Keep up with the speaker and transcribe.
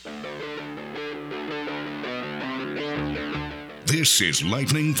This is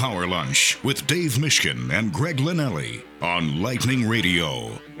Lightning Power Lunch with Dave Mishkin and Greg Linnelli on Lightning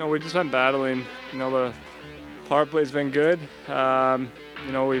Radio. We've just been battling. The power play's been good.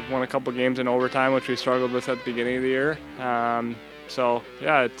 We've won a couple games in overtime, which we struggled with at the beginning of the year. It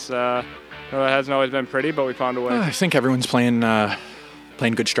hasn't always been pretty, but we found a way. I think everyone's playing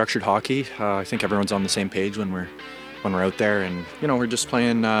good structured hockey. I think everyone's on the same page when we're out there, and we're just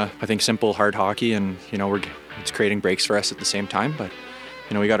playing I think simple, hard hockey, and it's creating breaks for us at the same time. But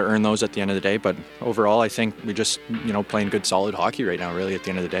we got to earn those at the end of the day. But overall, I think we just playing good, solid hockey right now, really, at the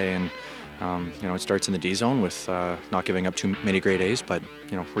end of the day. And it starts in the D zone with not giving up too many grade A's, but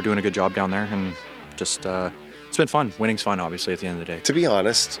we're doing a good job down there, and just it's been fun. Winning's fun, obviously, at the end of the day. To be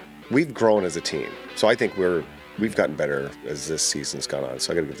honest, we've grown as a team, so I think we've gotten better as this season's gone on.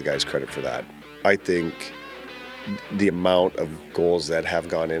 So I got to give the guys credit for that. I think the amount of goals that have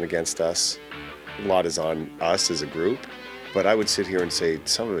gone in against us, a lot is on us as a group. But I would sit here and say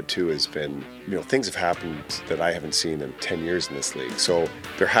some of it too has been, things have happened that I haven't seen in 10 years in this league. So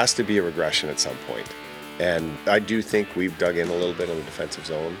there has to be a regression at some point. And I do think we've dug in a little bit on the defensive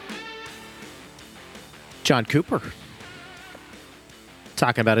zone. John Cooper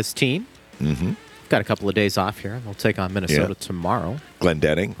talking about his team. Mm-hmm. Got a couple of days off here. They'll take on Minnesota tomorrow.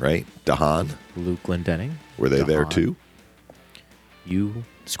 Glendening, right? Dahan. Luke Glendening. Were they there too? You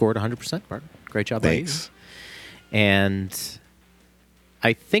scored 100%, Bart. Great job. Thanks. By you. And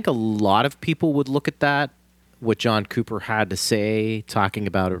I think a lot of people would look at that, what John Cooper had to say, talking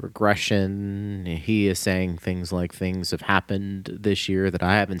about a regression. He is saying things like things have happened this year that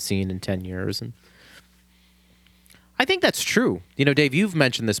I haven't seen in 10 years. And I think that's true. Dave, you've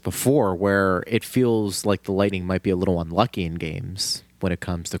mentioned this before, where it feels like the Lightning might be a little unlucky in games when it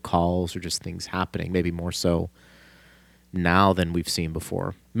comes to calls or just things happening, maybe more so now than we've seen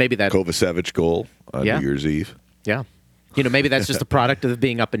before. Maybe that Kovacevic goal on New Year's Eve. Yeah. Maybe that's just a product of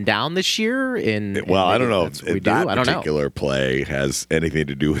being up and down this year. I don't know if that particular know. Play has anything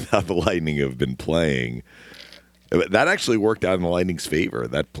to do with how the Lightning have been playing. That actually worked out in the Lightning's favor.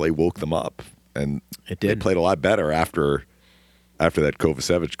 That play woke them up, and it did. They played a lot better after that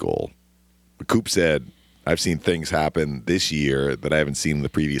Kovacevic goal. Coop said, I've seen things happen this year that I haven't seen in the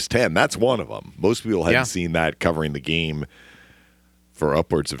previous 10. That's one of them. Most people hadn't seen that covering the game for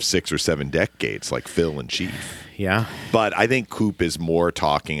upwards of 6 or 7 decades, like Phil and Chief. Yeah. But I think Coop is more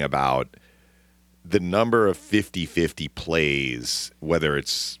talking about the number of 50-50 plays, whether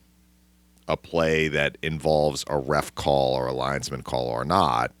it's a play that involves a ref call or a linesman call or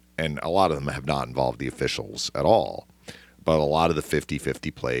not, and a lot of them have not involved the officials at all. But a lot of the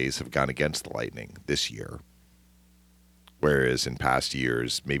 50-50 plays have gone against the Lightning this year, whereas in past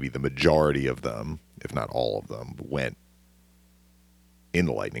years, maybe the majority of them, if not all of them, went in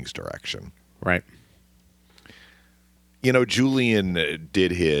the Lightning's direction. Right. Julian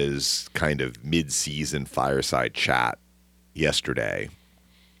did his kind of mid-season fireside chat yesterday,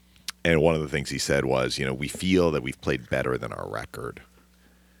 and one of the things he said was, we feel that we've played better than our record.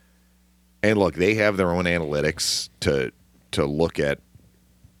 And look, they have their own analytics to look at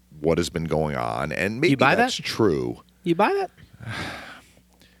what has been going on, and maybe that's true. You buy that?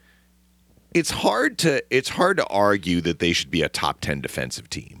 It's hard to argue that they should be a top 10 defensive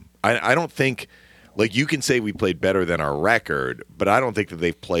team. I don't think, you can say we played better than our record, but I don't think that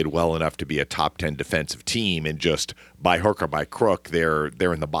they've played well enough to be a top 10 defensive team, and just by hook or by crook, they're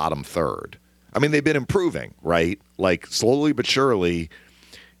in the bottom third. I mean, they've been improving, right? Slowly but surely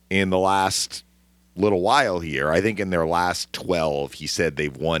in the last little while here. I think in their last 12, he said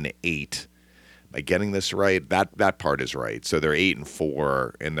they've won 8. Am I getting this right? That part is right. So they're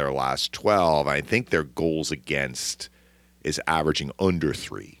 8-4 in their last 12. I think their goals against is averaging under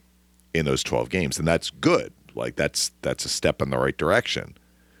 3 in those 12 games, and that's good. That's a step in the right direction.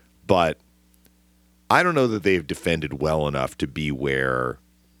 But I don't know that they've defended well enough to be where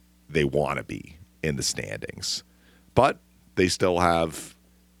they want to be in the standings. But they still have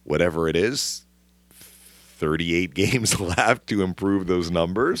whatever it is, 38 games left to improve those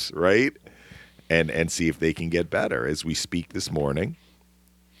numbers, right? And see if they can get better. As we speak this morning,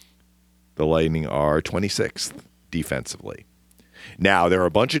 the Lightning are 26th defensively. Now, there are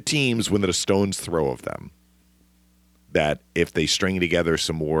a bunch of teams within a stone's throw of them that if they string together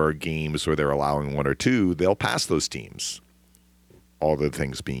some more games where they're allowing 1 or 2, they'll pass those teams, all the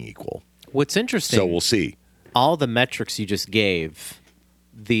things being equal. What's interesting, so we'll see. All the metrics you just gave,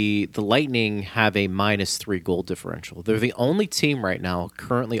 the Lightning have a -3 goal differential. They're the only team right now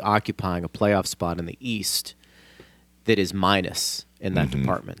currently occupying a playoff spot in the East that is minus in that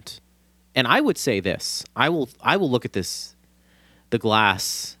department. And I would say this. I will look at this, the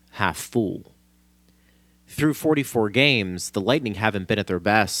glass half full. through 44 games, the Lightning haven't been at their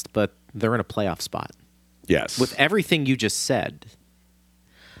best, but they're in a playoff spot. Yes. With everything you just said,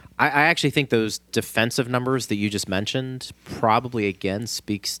 I actually think those defensive numbers that you just mentioned probably, again,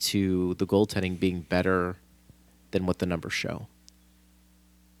 speaks to the goaltending being better than what the numbers show.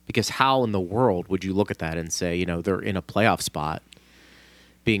 Because how in the world would you look at that and say, they're in a playoff spot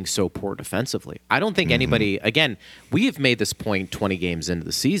being so poor defensively? I don't think anybody, again, we have made this point 20 games into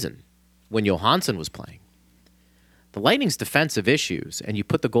the season when Johansson was playing. The Lightning's defensive issues, and you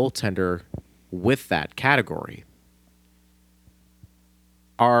put the goaltender with that category,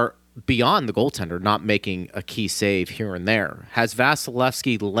 are beyond the goaltender not making a key save here and there. Has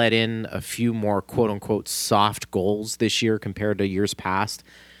Vasilevsky let in a few more quote-unquote soft goals this year compared to years past?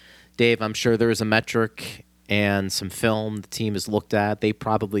 Dave, I'm sure there is a metric and some film the team has looked at. They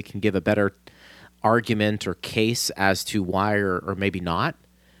probably can give a better argument or case as to why or maybe not.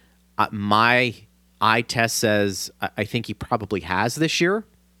 My eye test says I think he probably has this year.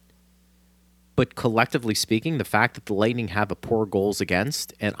 But collectively speaking, the fact that the Lightning have a poor goals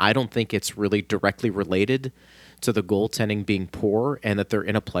against, and I don't think it's really directly related to the goaltending being poor and that they're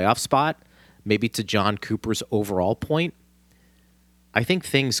in a playoff spot, maybe to John Cooper's overall point, I think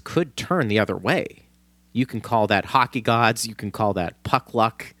things could turn the other way. You can call that hockey gods, you can call that puck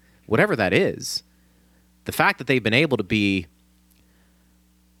luck, whatever that is. The fact that they've been able to be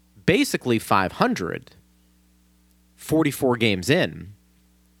basically 500, 44 games in,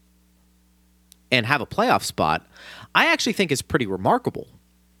 and have a playoff spot, I actually think is pretty remarkable.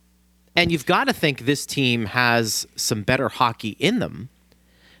 And you've got to think this team has some better hockey in them.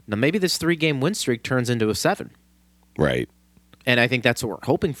 Now, maybe this 3-game win streak turns into a 7. Right. And I think that's what we're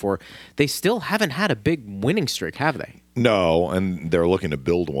hoping for. They still haven't had a big winning streak, have they? No, and they're looking to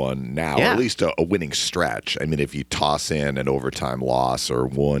build one now, Yeah. or at least a winning stretch. I mean, if you toss in an overtime loss or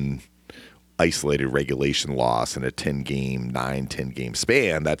one isolated regulation loss in a 10-game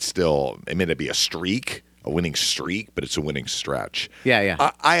span, that's still, it'd be a streak, a winning streak, but it's a winning stretch.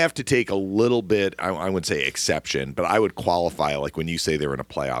 Yeah. I have to take a little bit, I would say exception, but I would qualify, like when you say they're in a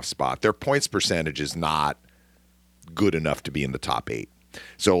playoff spot, their points percentage is not good enough to be in the top 8.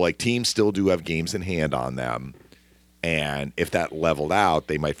 So, like, teams still do have games in hand on them, and if that leveled out,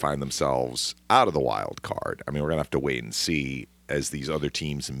 they might find themselves out of the wild card. I mean, we're going to have to wait and see as these other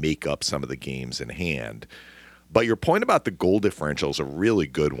teams make up some of the games in hand. But your point about the goal differential is a really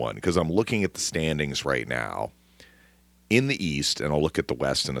good one, because I'm looking at the standings right now in the East, and I'll look at the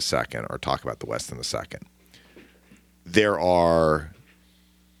West in a second, or talk about the West in a second. There are,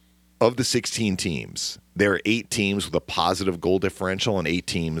 of the 16 teams, there are 8 teams with a positive goal differential and 8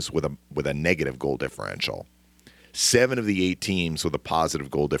 teams with a negative goal differential. 7 of the 8 teams with a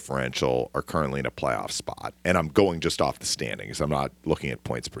positive goal differential are currently in a playoff spot. And I'm going just off the standings. I'm not looking at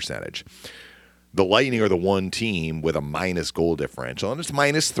points percentage. The Lightning are the one team with a minus goal differential, and it's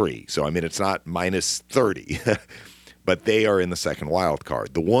 -3. So, it's not -30. But they are in the second wild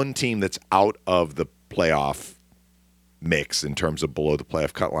card. The one team that's out of the playoff mix in terms of below the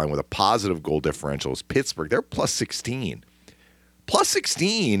playoff cut line with a positive goal differential is Pittsburgh. They're +16.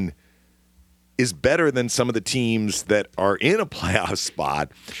 +16 is better than some of the teams that are in a playoff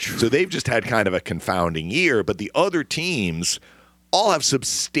spot. So they've just had kind of a confounding year, but the other teams all have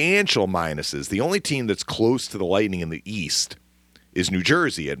substantial minuses. The only team that's close to the Lightning in the East is New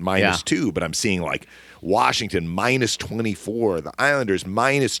Jersey at -2, but I'm seeing like Washington -24, the Islanders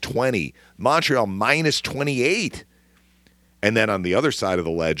 -20, Montreal -28. And then on the other side of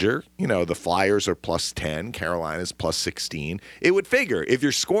the ledger, the Flyers are +10, Carolina's +16. It would figure if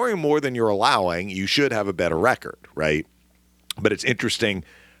you're scoring more than you're allowing, you should have a better record, right? But it's interesting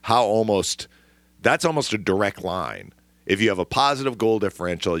how that's almost a direct line. If you have a positive goal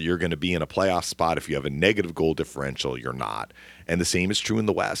differential, you're going to be in a playoff spot. If you have a negative goal differential, you're not. And the same is true in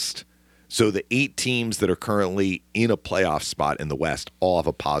the West. So the 8 teams that are currently in a playoff spot in the West all have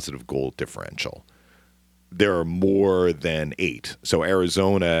a positive goal differential. There are more than 8. So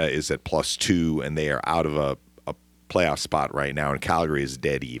Arizona is at +2, and they are out of a playoff spot right now, and Calgary is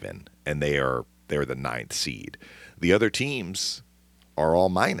dead even, and they're the 9th seed. The other teams are all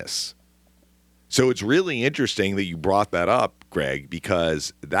minus. So it's really interesting that you brought that up, Greg,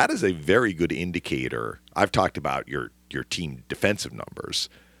 because that is a very good indicator. I've talked about your team defensive numbers,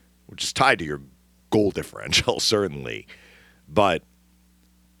 which is tied to your goal differential, certainly. But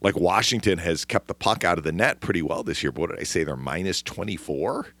like Washington has kept the puck out of the net pretty well this year. But what did I say? They're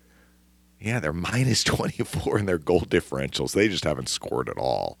 -24? Yeah, they're -24 in their goal differentials. They just haven't scored at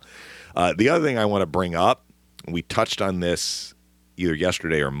all. The other thing I want to bring up, we touched on this either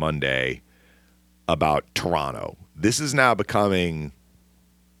yesterday or Monday, about Toronto. This is now becoming,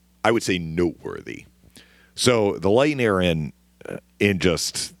 I would say, noteworthy. So the Lightning are in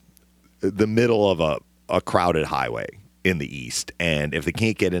just the middle of a crowded highway in the East, and if they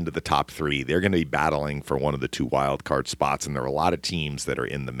can't get into the top 3, they're going to be battling for one of the 2 wild card spots, and there are a lot of teams that are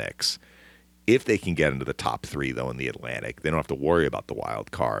in the mix. If they can get into the top 3, though, in the Atlantic, they don't have to worry about the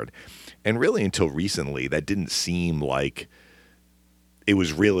wild card. And really, until recently, that didn't seem like it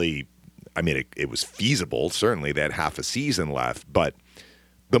was really, I mean, it was feasible. Certainly, they had half a season left, but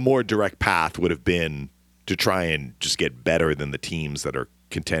the more direct path would have been to try and just get better than the teams that are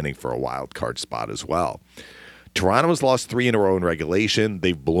contending for a wild card spot as well. Toronto has lost 3 in a row in regulation.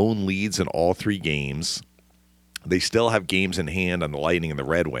 They've blown leads in all 3 games. They still have games in hand on the Lightning and the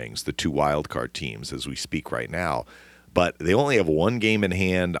Red Wings, the 2 wild card teams as we speak right now. But they only have 1 game in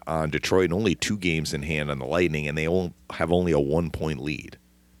hand on Detroit and only 2 games in hand on the Lightning, and they have only a 1-point lead.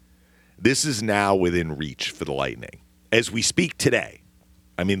 This is now within reach for the Lightning. As we speak today,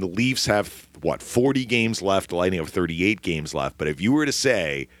 I mean, the Leafs have, 40 games left. The Lightning have 38 games left. But if you were to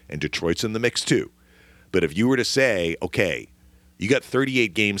say, and Detroit's in the mix too, but if you were to say, okay, you got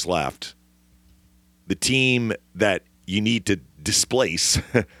 38 games left, the team that you need to displace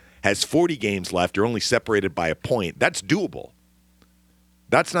has 40 games left, you're only separated by a point, that's doable.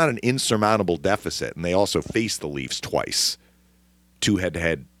 That's not an insurmountable deficit. And they also faced the Leafs twice. 2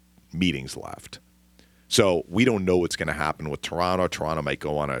 head-to-head meetings left. So we don't know what's going to happen with Toronto. Toronto might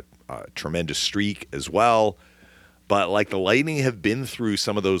go on a tremendous streak as well. But like the Lightning have been through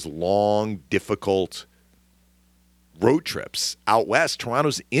some of those long, difficult road trips out west.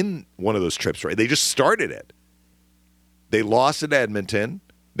 Toronto's in one of those trips, right? They just started it. They lost at Edmonton.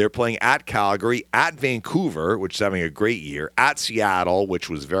 They're playing at Calgary, at Vancouver, which is having a great year, at Seattle, which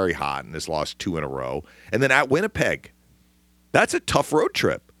was very hot and has lost 2 in a row, and then at Winnipeg. That's a tough road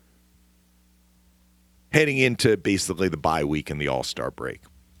trip heading into basically the bye week and the All-Star break.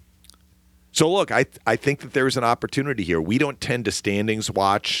 So, look, I think that there's an opportunity here. We don't tend to standings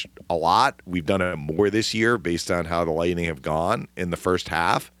watch a lot. We've done it more this year based on how the Lightning have gone in the first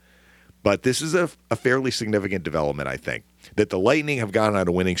half. But this is a fairly significant development, I think, that the Lightning have gone on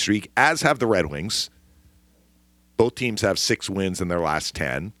a winning streak, as have the Red Wings. Both teams have 6 wins in their last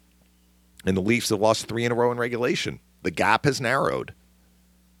 10. And the Leafs have lost 3 in a row in regulation. The gap has narrowed.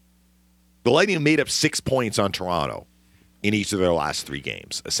 The Lightning made up 6 points on Toronto in each of their last 3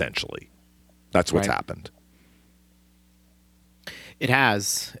 games, essentially. That's what's happened. It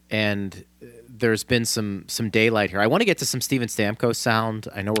has, and there's been some daylight here. I want to get to some Steven Stamkos sound.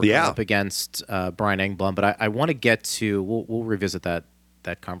 I know we're going up against Brian Engblom, but I want to get to. We'll revisit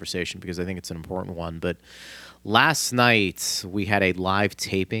that conversation because I think it's an important one. But last night we had a live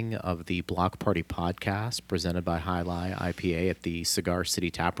taping of the Block Party podcast presented by High Lie IPA at the Cigar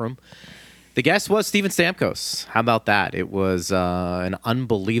City Taproom. The guest was Steven Stamkos. How about that? It was an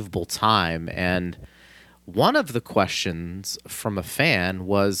unbelievable time. And one of the questions from a fan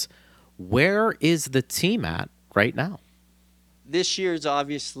was, where is the team at right now? This year's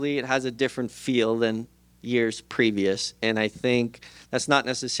obviously, it has a different feel than years previous. And I think that's not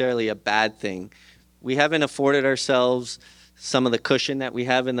necessarily a bad thing. We haven't afforded ourselves some of the cushion that we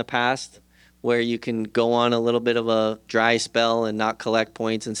have in the past, where you can go on a little bit of a dry spell and not collect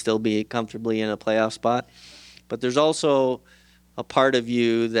points and still be comfortably in a playoff spot. But there's also a part of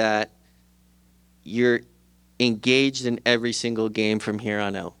you that you're engaged in every single game from here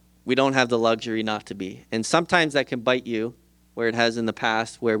on out. We don't have the luxury not to be. And sometimes that can bite you, where it has in the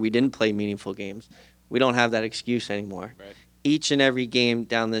past where we didn't play meaningful games. We don't have that excuse anymore. Right. Each and every game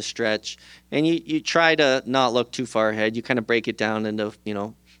down this stretch, and you try to not look too far ahead. You kind of break it down into,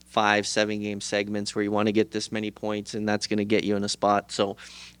 5-7 game segments where you want to get this many points, and that's going to get you in a spot. So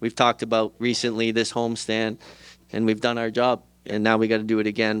we've talked about recently this homestand, and we've done our job, and now we got to do it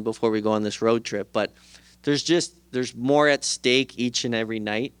again before we go on this road trip. But there's more at stake each and every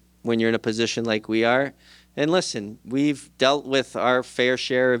night when you're in a position like we are. And listen, we've dealt with our fair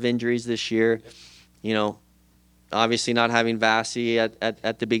share of injuries this year. Obviously not having Vasi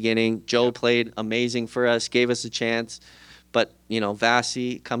at the beginning. Joe played amazing for us, gave us a chance. But,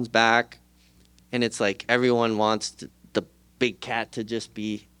 Vasi comes back, and it's like everyone wants the big cat to just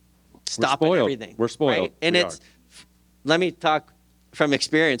be stopping everything. We're spoiled. Right? And let me talk from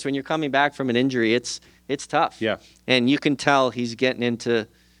experience. When you're coming back from an injury, it's tough. Yeah. And you can tell he's getting into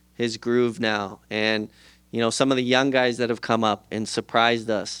his groove now. And, some of the young guys that have come up and surprised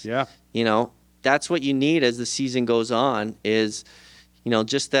us. Yeah. That's what you need as the season goes on is,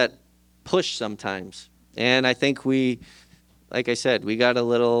 just that push sometimes. And I think like I said, we got a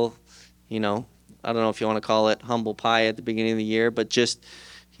little, I don't know if you want to call it humble pie at the beginning of the year, but just,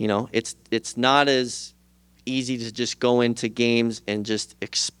 it's not as easy to just go into games and just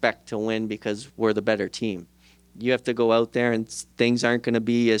expect to win because we're the better team. You have to go out there and things aren't going to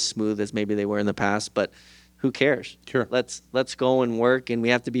be as smooth as maybe they were in the past, but who cares? Sure. Let's go and work, and we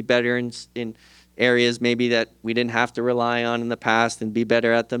have to be better in areas maybe that we didn't have to rely on in the past and be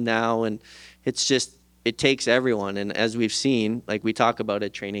better at them now. And it's just, it takes everyone. And as we've seen, like we talk about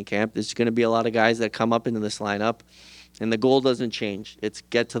at training camp, there's going to be a lot of guys that come up into this lineup, and the goal doesn't change. It's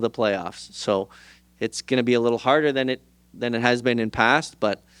get to the playoffs. So it's going to be a little harder than it has been in past,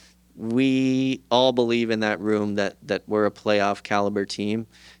 but we all believe in that room that we're a playoff caliber team.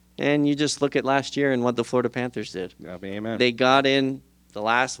 And you just look at last year and what the Florida Panthers did. Yeah, amen. They got in the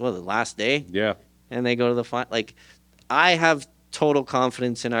last day. Yeah. And they go to the final. Like, I have total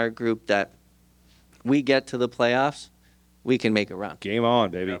confidence in our group that we get to the playoffs, we can make a run. Game on,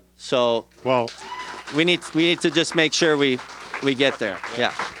 baby. So Well, we need to just make sure we get there.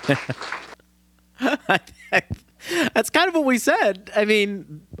 Yeah. That's kind of what we said. I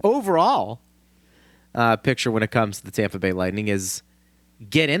mean, overall, picture when it comes to the Tampa Bay Lightning is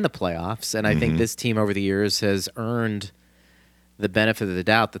get in the playoffs. And I think this team over the years has earned the benefit of the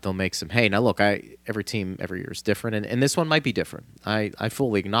doubt that they'll make some hay. Now, look, every team every year is different, and this one might be different. I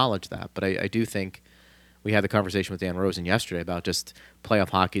fully acknowledge that, but I do think we had the conversation with Dan Rosen yesterday about just playoff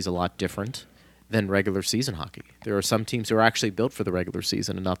hockey is a lot different than regular season hockey. There are some teams who are actually built for the regular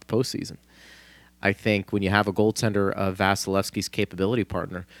season and not the postseason. I think when you have a goaltender of Vasilevsky's capability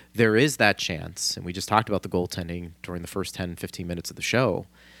partner, there is that chance, and we just talked about the goaltending during the first 10, 15 minutes of the show,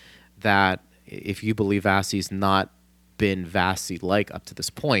 that if you believe Vasi's not been Vasi-like up to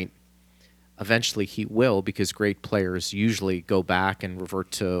this point, eventually he will, because great players usually go back and revert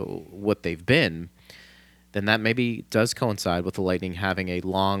to what they've been. Then that maybe does coincide with the Lightning having a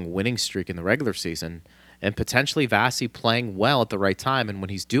long winning streak in the regular season and potentially Vasi playing well at the right time. And when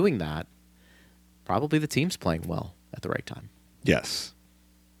he's doing that, probably the team's playing well at the right time. Yes.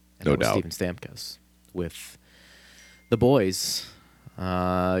 And No that was doubt. Steven Stamkos with the boys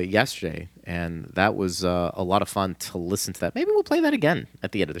yesterday, and that was a lot of fun to listen to that. Maybe we'll play that again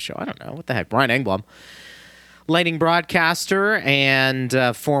at the end of the show. I don't know. What the heck? Brian Engblom, Lightning broadcaster and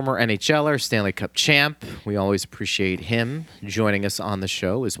former NHLer, Stanley Cup champ. We always appreciate him joining us on the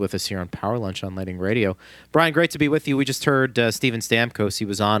show. Is with us here on Power Lunch on Lightning Radio. Brian, great to be with you. We just heard Steven Stamkos. He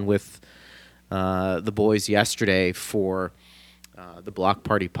was on with the boys yesterday for the Block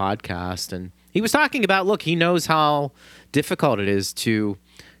Party podcast, and he was talking about, look, he knows how difficult it is to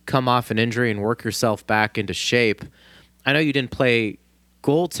come off an injury and work yourself back into shape. I know you didn't play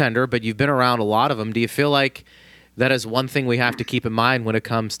goaltender, but you've been around a lot of them. Do you feel like that is one thing we have to keep in mind when it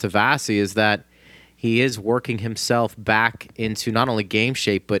comes to Vasi, is that he is working himself back into not only game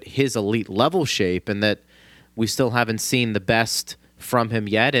shape, but his elite level shape, and that we still haven't seen the best from him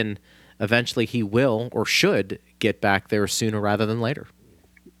yet, and eventually he will or should get back there sooner rather than later?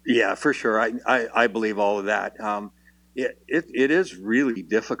 Yeah, for sure. I believe all of that. It is really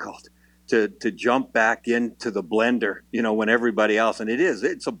difficult to jump back into the blender, when everybody else, and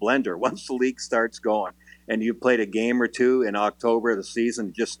it's a blender. Once the league starts going and you played a game or two in October, the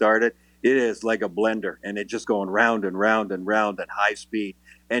season just started, it is like a blender, and it's just going round and round and round at high speed.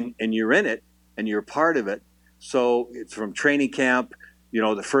 And you're in it and you're part of it. So it's from training camp,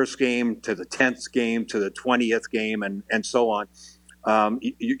 the first game to the 10th game to the 20th game and so on.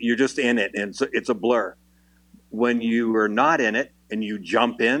 You're just in it, and it's a blur. When you are not in it and you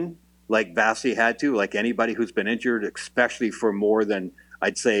jump in, like Vasi had to, like anybody who's been injured, especially for more than,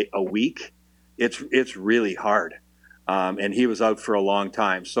 I'd say, a week, it's really hard. And he was out for a long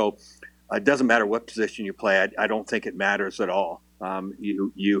time. So it doesn't matter what position you play. I don't think it matters at all.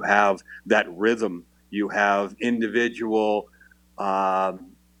 You have that rhythm. You have individual, how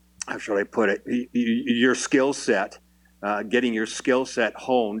should I put it, your skill set. Getting your skill set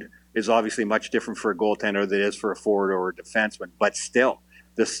honed is obviously much different for a goaltender than it is for a forward or a defenseman. But still,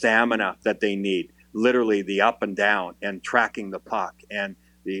 the stamina that they need, literally the up and down and tracking the puck and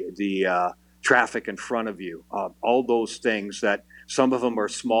the traffic in front of you, all those things that some of them are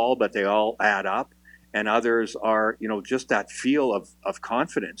small, but they all add up. And others are, just that feel of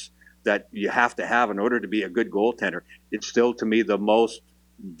confidence that you have to have in order to be a good goaltender. It's still, to me, the most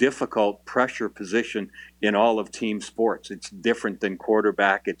difficult pressure position in all of team sports. It's different than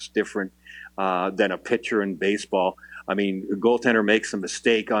quarterback. It's different than a pitcher in baseball. I mean, a goaltender makes a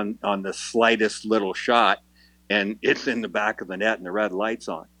mistake on the slightest little shot, and it's in the back of the net and the red light's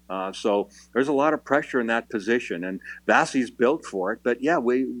on. So there's a lot of pressure in that position, and Vasi's built for it. But yeah,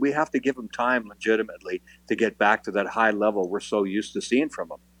 we have to give him time legitimately to get back to that high level we're so used to seeing from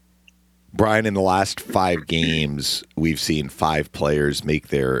him. Brian, in the last 5 games, we've seen 5 players make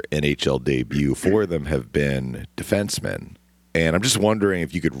their NHL debut. 4 of them have been defensemen. And I'm just wondering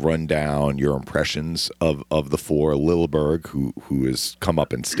if you could run down your impressions of the 4. Lilleberg, who has come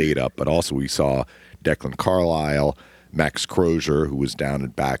up and stayed up, but also we saw Declan Carlisle, Max Crozier, who was down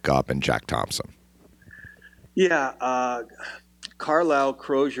and back up, and Jack Thompson. Yeah, Carlisle,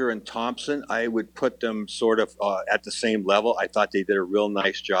 Crozier, and Thompson, I would put them sort of at the same level. I thought they did a real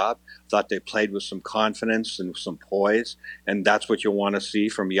nice job. Thought they played with some confidence and some poise, and that's what you want to see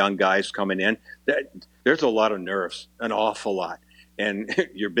from young guys coming in. There's a lot of nerves, an awful lot. And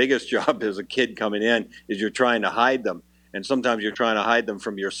your biggest job as a kid coming in is you're trying to hide them. And sometimes you're trying to hide them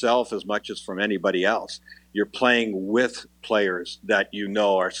from yourself as much as from anybody else. You're playing with players that you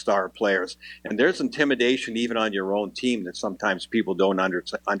know are star players. And there's intimidation even on your own team that sometimes people don't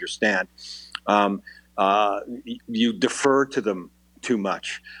understand. You defer to them too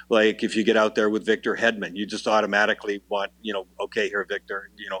much. Like if you get out there with Victor Hedman, you just automatically want, okay, here,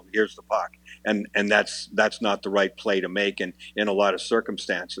 Victor, here's the puck. And that's not the right play to make in a lot of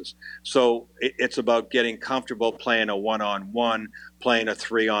circumstances. So it's about getting comfortable playing a 1-on-1, playing a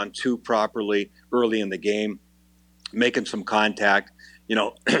 3-on-2 properly early in the game, making some contact,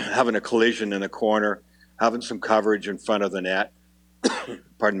 having a collision in a corner, having some coverage in front of the net.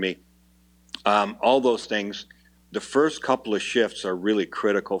 Pardon me. All those things. The first couple of shifts are really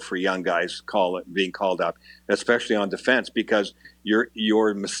critical for young guys being called up, especially on defense, because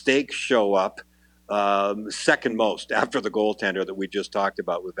your mistakes show up second most after the goaltender that we just talked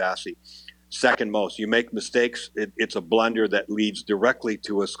about with Vasi. Second most. You make mistakes, it's a blunder that leads directly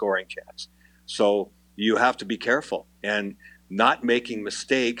to a scoring chance. So you have to be careful. And not making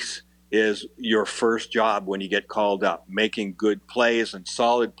mistakes is your first job when you get called up. Making good plays and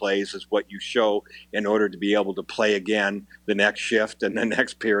solid plays is what you show in order to be able to play again the next shift and the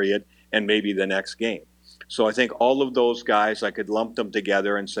next period and maybe the next game. So I think all of those guys, I could lump them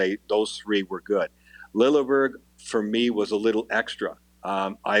together and say those 3 were good. Lilleberg, for me, was a little extra.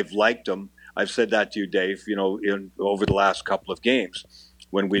 I've liked him. I've said that to you, Dave, over the last couple of games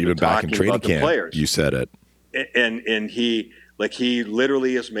when we've been talking about the players. You said it. And he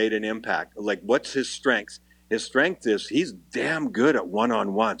literally has made an impact. Like, what's his strength? His strength is he's damn good at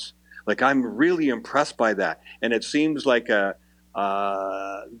one-on-ones. Like, I'm really impressed by that. And it seems like a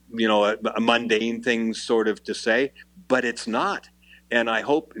mundane thing sort of to say, but it's not. And I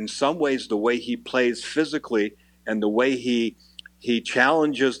hope in some ways the way he plays physically and the way he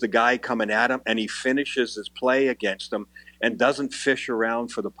challenges the guy coming at him and he finishes his play against him and doesn't fish around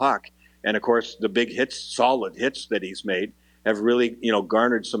for the puck. And, of course, the big hits, solid hits that he's made have really,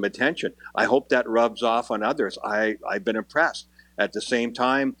 garnered some attention. I hope that rubs off on others. I've been impressed. At the same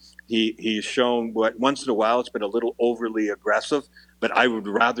time, he's shown what once in a while it's been a little overly aggressive, but I would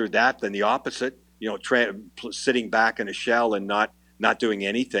rather that than the opposite, sitting back in a shell and not doing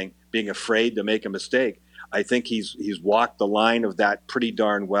anything, being afraid to make a mistake. I think he's walked the line of that pretty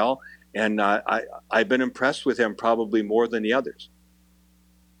darn well, and I've been impressed with him probably more than the others.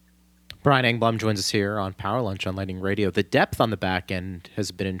 Brian Engblom joins us here on Power Lunch on Lightning Radio. The depth on the back end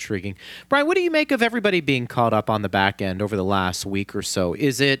has been intriguing. Brian, what do you make of everybody being called up on the back end over the last week or so?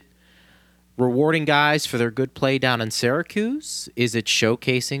 Is it rewarding guys for their good play down in Syracuse? Is it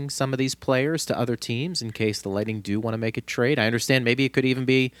showcasing some of these players to other teams in case the Lightning do want to make a trade? I understand maybe it could even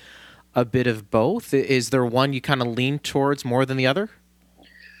be a bit of both. Is there one you kind of lean towards more than the other?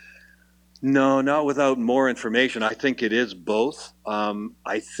 No, not without more information. I think it is both.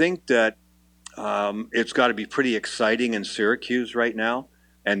 I think that it's got to be pretty exciting in Syracuse right now,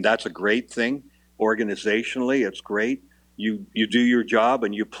 and that's a great thing. Organizationally, it's great. You do your job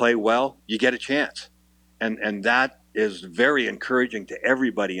and you play well, you get a chance. And that is very encouraging to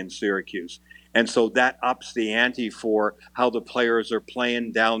everybody in Syracuse. And so that ups the ante for how the players are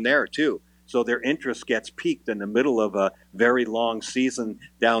playing down there, too. So their interest gets piqued in the middle of a very long season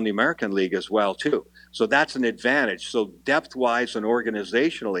down the American League as well, too. So that's an advantage. So depth-wise and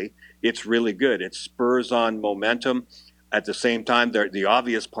organizationally, it's really good. It spurs on momentum. At the same time, the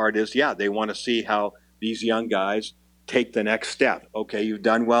obvious part is, they want to see how these young guys take the next step. Okay, you've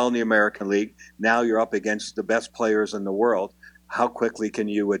done well in the American League. Now you're up against the best players in the world. How quickly can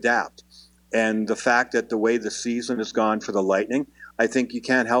you adapt? And the fact that the way the season has gone for the Lightning, I think you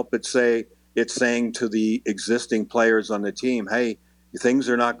can't help but say it's saying to the existing players on the team, hey, things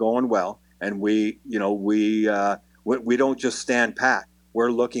are not going well, and we don't just stand pat.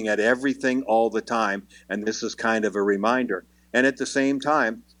 We're looking at everything all the time, and this is kind of a reminder. And at the same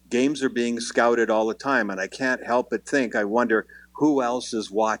time, games are being scouted all the time, and I can't help but think, I wonder who else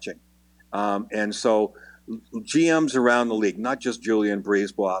is watching. And so GMs around the league, not just Julian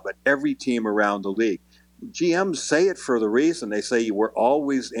Brisebois, but every team around the league, GMs say it for the reason. They say we're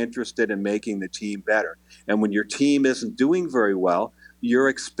always interested in making the team better. And when your team isn't doing very well, you're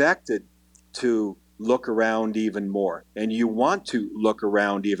expected to look around even more. And you want to look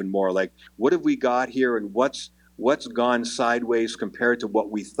around even more. Like, what have we got here, and what's gone sideways compared to what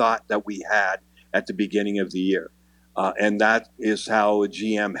we thought that we had at the beginning of the year? And that is how a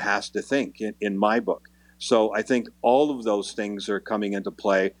GM has to think in my book. So I think all of those things are coming into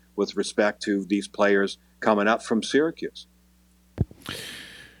play with respect to these players coming up from Syracuse.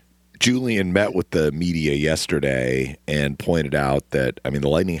 Julian met with the media yesterday and pointed out that, I mean, the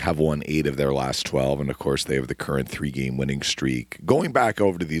Lightning have won 8 of their last 12, and of course they have the current 3-game winning streak. Going back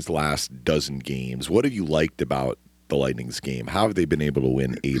over to these last dozen games, what have you liked about the Lightning's game? How have they been able to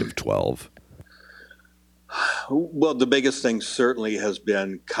win 8 of 12? Well, the biggest thing certainly has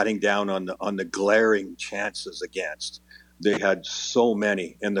been cutting down on the glaring chances against. They had so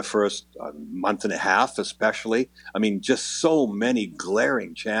many in the first month and a half, especially. I mean, just so many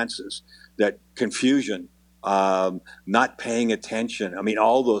glaring chances, that confusion, not paying attention. I mean,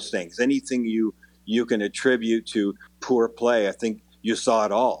 all those things. Anything you can attribute to poor play, I think you saw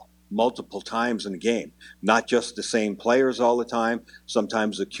it all multiple times in the game. Not just the same players all the time.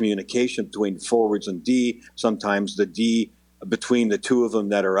 Sometimes the communication between forwards and D. Sometimes the D between the two of them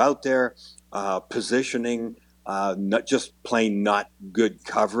that are out there. Positioning. Not just plain not good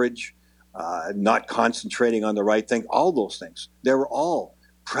coverage, not concentrating on the right thing, all those things. They were all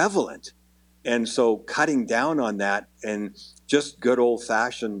prevalent. And so cutting down on that and just good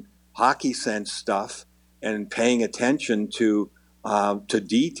old-fashioned hockey sense stuff and paying attention to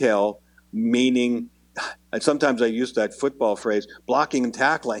detail, meaning, and sometimes I use that football phrase, blocking and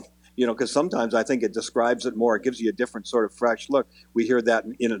tackling. Because sometimes I think it describes it more. It gives you a different sort of fresh look. We hear that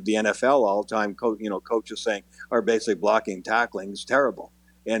in the NFL all the time. Coaches saying our basic blocking and tackling is terrible.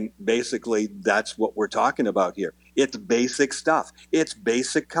 And basically, that's what we're talking about here. It's basic stuff. It's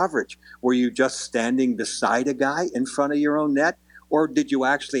basic coverage. Were you just standing beside a guy in front of your own net? Or did you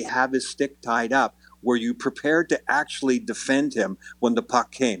actually have his stick tied up? Were you prepared to actually defend him when the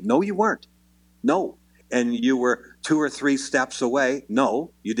puck came? No, you weren't. No. And you were 2 or 3 steps away.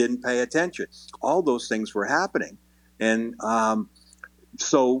 No, you didn't pay attention. All those things were happening. And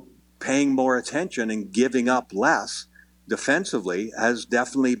so paying more attention and giving up less defensively has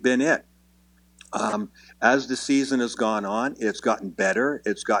definitely been it. As the season has gone on, it's gotten better.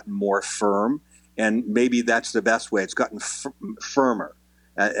 It's gotten more firm. And maybe that's the best way. It's gotten firmer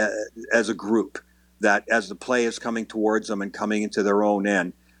as a group, that as the play is coming towards them and coming into their own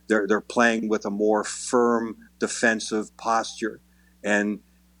end, they're playing with a more firm defensive posture. And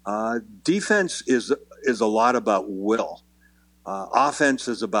defense is a lot about will. Offense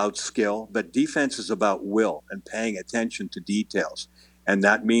is about skill, but defense is about will and paying attention to details. And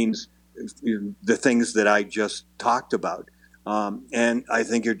that means the things that I just talked about. And I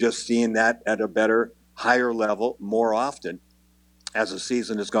think you're just seeing that at a better, higher level more often as the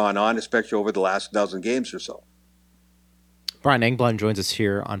season has gone on, especially over the last dozen games or so. Brian Engblom joins us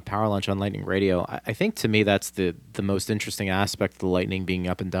here on Power Lunch on Lightning Radio. I think to me that's the most interesting aspect of the Lightning being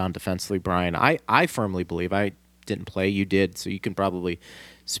up and down defensively, Brian. I firmly believe, I didn't play, you did, so you can probably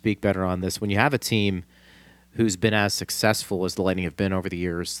speak better on this. When you have a team who's been as successful as the Lightning have been over the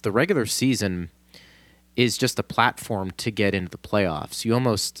years, the regular season is just a platform to get into the playoffs. You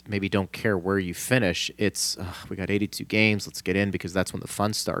almost maybe don't care where you finish. It's, we got 82 games, let's get in because that's when the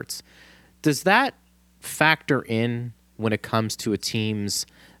fun starts. Does that factor in when it comes to a team's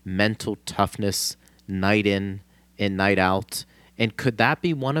mental toughness night in and night out? And could that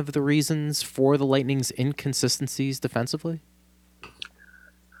be one of the reasons for the Lightning's inconsistencies defensively?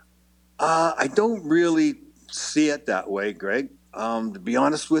 I don't really see it that way, Greg, to be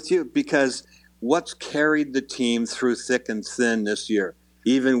honest with you, because what's carried the team through thick and thin this year,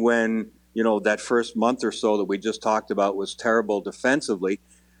 even when, that first month or so that we just talked about was terrible defensively,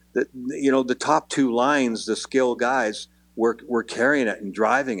 the top 2 lines, the skill guys, were carrying it and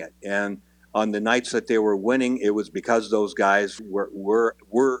driving it. And on the nights that they were winning, it was because those guys were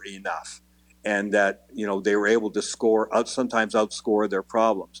enough, and that they were able to sometimes outscore their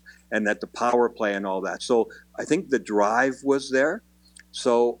problems, and that the power play and all that. So I think the drive was there.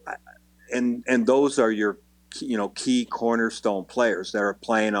 So and those are your key cornerstone players that are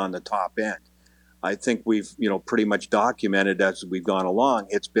playing on the top end. I think we've pretty much documented as we've gone along.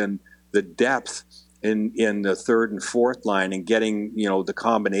 It's been the depth in the third and fourth line and getting the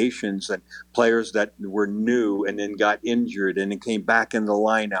combinations and players that were new and then got injured and then came back in the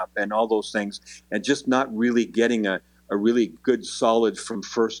lineup and all those things, and just not really getting a really good solid from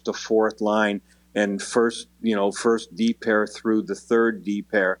first to fourth line and first D pair through the third D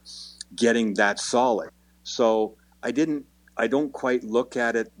pair, getting that solid. So I don't quite look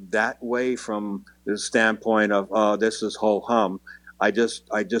at it that way from the standpoint of, oh, this is ho hum. I just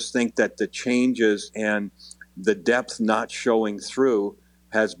think that the changes and the depth not showing through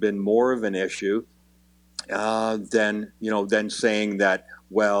has been more of an issue than saying that,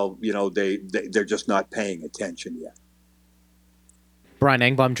 well, they're just not paying attention yet. Brian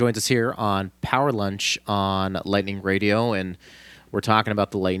Engblom joins us here on Power Lunch on Lightning Radio, and we're talking about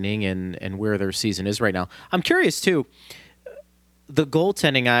the Lightning and where their season is right now. I'm curious, too. The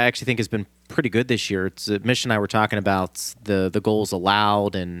goaltending, I actually think, has been pretty good this year. Mish and I were talking about the goals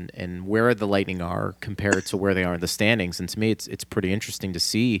allowed and where the Lightning are compared to where they are in the standings. And to me, it's pretty interesting to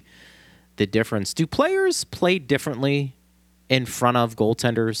see the difference. Do players play differently in front of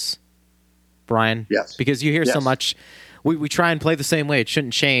goaltenders, Brian? Yes. Because you hear so much, we try and play the same way. It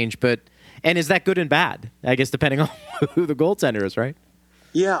shouldn't change. And is that good and bad? I guess depending on who the goaltender is, right?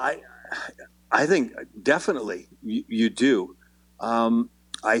 Yeah, I think definitely you do.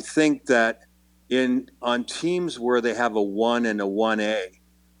 I think that on teams where they have a 1 and a 1A,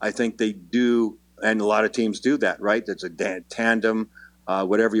 I think they do, and a lot of teams do that, right? That's a tandem,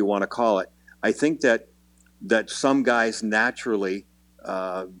 whatever you want to call it. I think that some guys naturally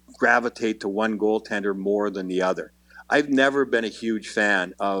gravitate to one goaltender more than the other. I've never been a huge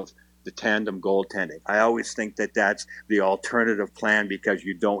fan of the tandem goaltending. I always think that that's the alternative plan because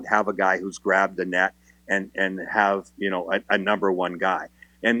you don't have a guy who's grabbed the net and have a number one guy.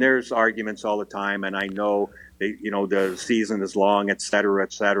 And there's arguments all the time, and I know the season is long, et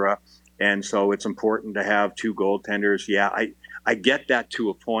cetera, and so it's important to have two goaltenders. Yeah, I get that to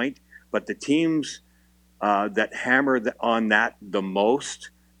a point, but the teams that hammer on that the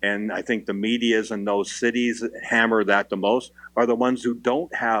most, and I think the medias in those cities that hammer that the most, are the ones who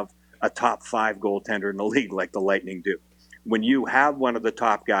don't have a top 5 goaltender in the league like the Lightning do. When you have one of the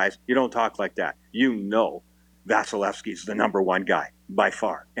top guys, you don't talk like that. Vasilevsky's the number one guy by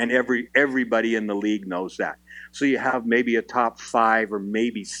far, and everybody in the league knows that. So you have maybe a top 5 or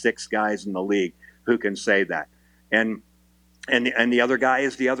maybe 6 guys in the league who can say that, and the other guy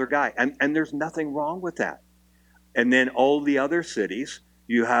is the other guy, and there's nothing wrong with that. And then all the other cities,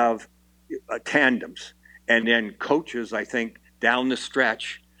 you have tandems, and then coaches, I think, down the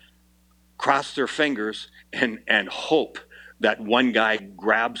stretch, cross their fingers and hope that one guy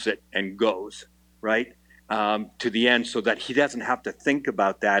grabs it and goes, right, to the end so that he doesn't have to think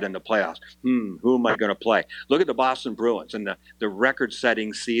about that in the playoffs. Who am I going to play? Look at the Boston Bruins and the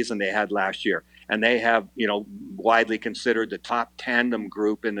record-setting season they had last year. And they have, widely considered the top tandem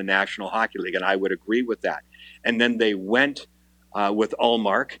group in the National Hockey League, and I would agree with that. And then they went with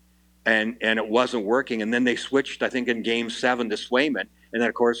Ullmark, and it wasn't working. And then they switched, I think, in Game 7 to Swayman, and then,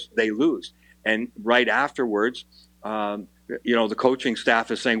 of course, they lose. And right afterwards, the coaching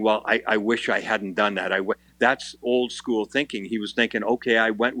staff is saying, well, I wish I hadn't done that. That's old school thinking. He was thinking, okay,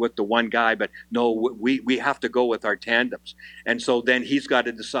 I went with the one guy, but no, we have to go with our tandems. And so then he's got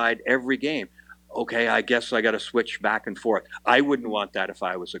to decide every game, okay, I guess I got to switch back and forth. I wouldn't want that if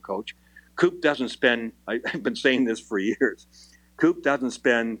I was a coach. Coop doesn't spend, I've been saying this for years, Coop doesn't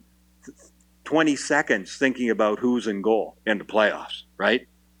spend 20 seconds thinking about who's in goal in the playoffs, right?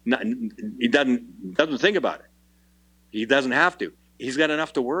 He doesn't think about it. He doesn't have to. He's got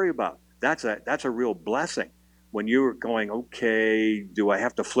enough to worry about. That's a real blessing. When you're going, okay, do I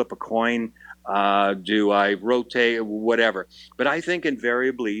have to flip a coin? Do I rotate? Whatever. But I think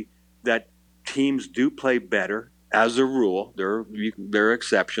invariably that teams do play better as a rule. There are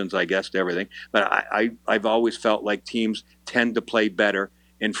exceptions, I guess, to everything. But I've always felt like teams tend to play better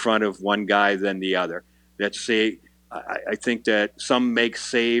in front of one guy than the other. Let's say I think that some make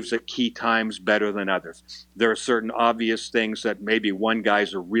saves at key times better than others. There are certain obvious things that maybe one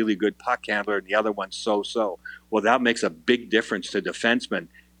guy's a really good puck handler and the other one's so-so. Well, that makes a big difference to defensemen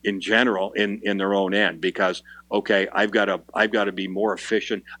in general in their own end because, okay, I've got to be more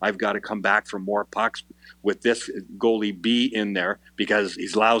efficient. I've got to come back for more pucks with this goalie B in there because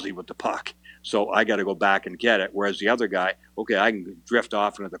he's lousy with the puck. So I got to go back and get it. Whereas the other guy, okay, I can drift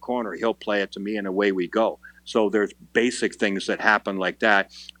off into the corner. He'll play it to me and away we go. So there's basic things that happen like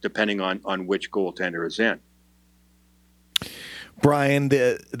that depending on which goaltender is in. Brian,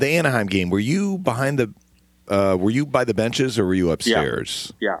 the Anaheim game, were you behind were you by the benches or were you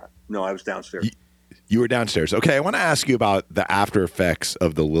upstairs? Yeah. No, I was downstairs. You were downstairs. Okay, I want to ask you about the after effects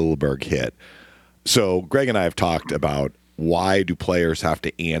of the Lilleberg hit. So Greg and I have talked about why do players have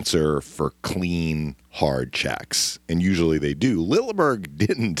to answer for clean, hard checks? And usually they do. Lilleberg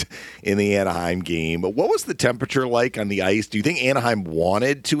didn't in the Anaheim game. But what was the temperature like on the ice? Do you think Anaheim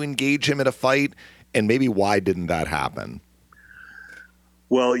wanted to engage him in a fight? And maybe why didn't that happen?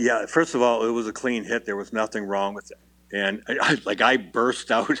 Well, yeah, first of all, it was a clean hit. There was nothing wrong with it. And I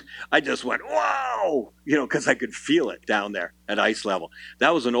burst out. I just went, whoa, because I could feel it down there at ice level.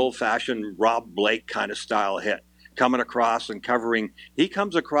 That was an old-fashioned Rob Blake kind of style hit, coming across and covering. He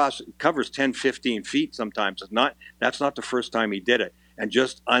comes across, covers 10, 15 feet sometimes. That's not the first time he did it, and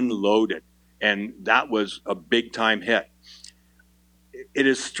just unloaded. And that was a big-time hit. It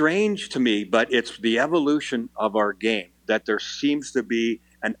is strange to me, but it's the evolution of our game that there seems to be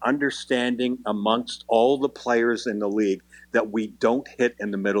an understanding amongst all the players in the league that we don't hit in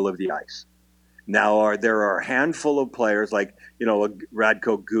the middle of the ice. Now, there are a handful of players like, a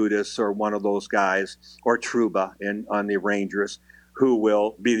Radko Gudas or one of those guys, or Trouba on the Rangers, who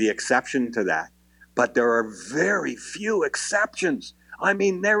will be the exception to that. But there are very few exceptions. I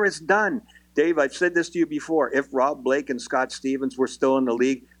mean, there is none. Dave, I've said this to you before. If Rob Blake and Scott Stevens were still in the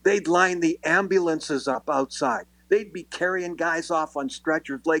league, they'd line the ambulances up outside. They'd be carrying guys off on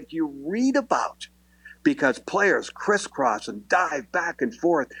stretchers like you read about, because players crisscross and dive back and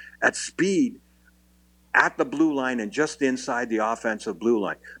forth at speed at the blue line and just inside the offensive blue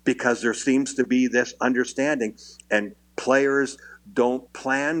line, because there seems to be this understanding, and players don't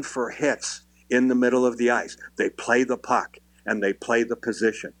plan for hits in the middle of the ice. They play the puck and they play the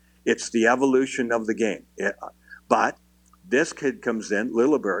position. It's the evolution of the game. But this kid comes in,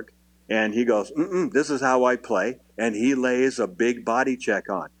 Lilleberg, and he goes, this is how I play, and he lays a big body check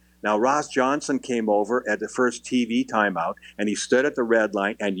on. Now, Ross Johnson came over at the first TV timeout, and he stood at the red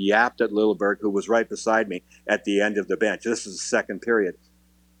line and yapped at Lilleberg, who was right beside me at the end of the bench. This is the second period.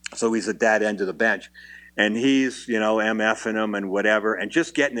 So he's at that end of the bench. And he's, MFing him and whatever, and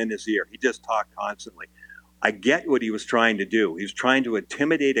just getting in his ear. He just talked constantly. I get what he was trying to do. He was trying to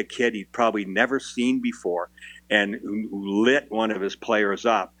intimidate a kid he'd probably never seen before, and who lit one of his players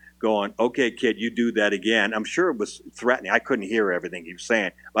up, going, okay, kid, you do that again. I'm sure it was threatening. I couldn't hear everything he was saying,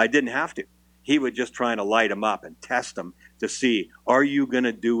 but I didn't have to. He was just trying to light him up and test him to see, are you going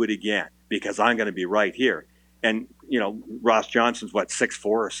to do it again? Because I'm going to be right here. And, Ross Johnson's, 6'4"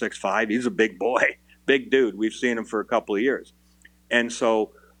 or 6'5"? He's a big boy, big dude. We've seen him for a couple of years. And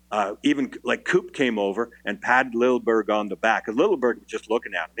so even like Coop came over and patted Lilleberg on the back. And Lilleberg was just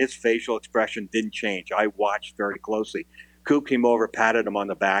looking at him. His facial expression didn't change. I watched very closely. Coop came over, patted him on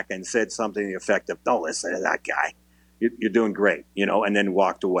the back, and said something to the effect of, don't listen to that guy. You're doing great, and then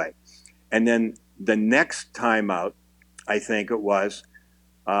walked away. And then the next time out, I think it was,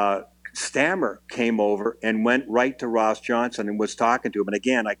 Stammer came over and went right to Ross Johnson and was talking to him. And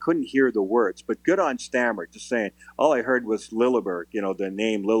again, I couldn't hear the words, but good on Stammer, just saying, all I heard was Lilleberg, the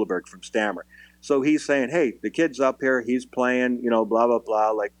name Lilleberg from Stammer. So he's saying, hey, the kid's up here, he's playing, blah, blah,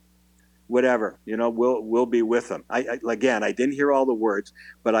 blah, like, whatever, we'll be with him. Again, I didn't hear all the words,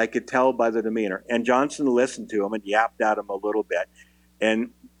 but I could tell by the demeanor. And Johnson listened to him and yapped at him a little bit.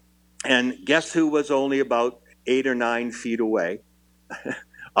 And guess who was only about 8 or 9 feet away?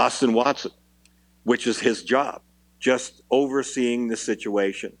 Austin Watson, which is his job, just overseeing the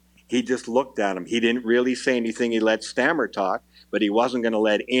situation. He just looked at him. He didn't really say anything. He let Stammer talk, but he wasn't going to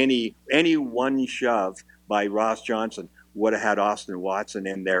let any one shove by Ross Johnson would have had Austin Watson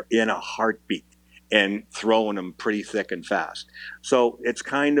in there in a heartbeat and throwing him pretty thick and fast. So it's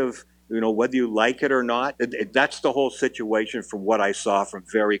kind of, whether you like it or not, that's the whole situation from what I saw from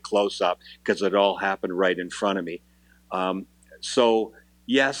very close up, because it all happened right in front of me. So,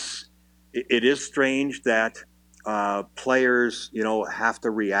 yes, it is strange that players, have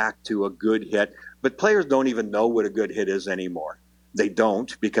to react to a good hit, but players don't even know what a good hit is anymore. They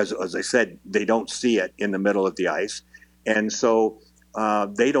don't, because, as I said, they don't see it in the middle of the ice. And so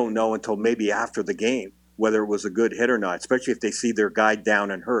they don't know until maybe after the game whether it was a good hit or not, especially if they see their guy down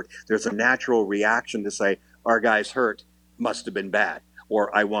and hurt. There's a natural reaction to say, our guy's hurt, must have been bad,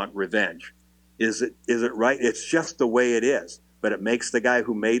 or I want revenge. Is it right? It's just the way it is. But it makes the guy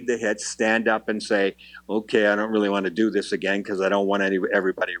who made the hit stand up and say, okay, I don't really want to do this again because I don't want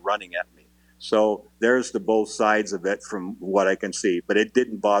everybody running at me. So there's the both sides of it from what I can see. But it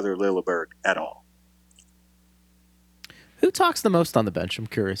didn't bother Lilleberg at all. Who talks the most on the bench? I'm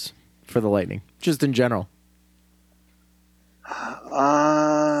curious for the Lightning, just in general.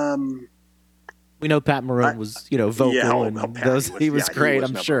 We know Pat Maroon was, vocal, he was great.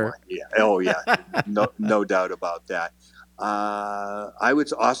 I'm sure. Yeah. Oh yeah. No doubt about that. I would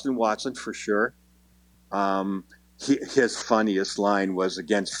say Austin Watson for sure. His funniest line was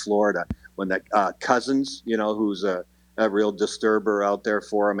against Florida when that Cousins, who's a a real disturber out there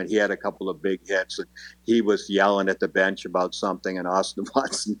for him, and he had a couple of big hits. And he was yelling at the bench about something, and Austin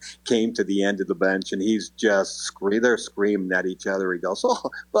Watson came to the end of the bench, and he's just they're screaming at each other. He goes, "Oh,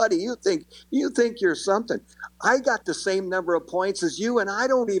 buddy, you think you're something? I got the same number of points as you, and I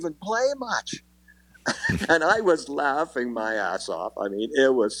don't even play much." And I was laughing my ass off. I mean,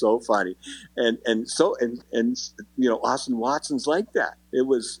 it was so funny, and Austin Watson's like that. It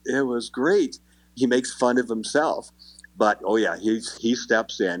was great. He makes fun of himself, but oh yeah, he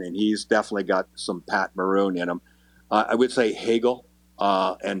steps in, and he's definitely got some Pat Maroon in him. I would say Hagel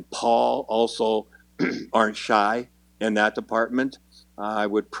and Paul also aren't shy in that department. I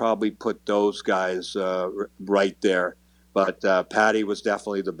would probably put those guys right there, but Patty was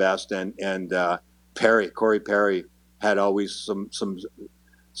definitely the best, and Corey Perry had always some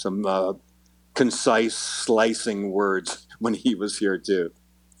concise, slicing words when he was here too.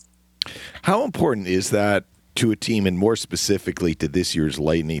 How important is that to a team, and more specifically to this year's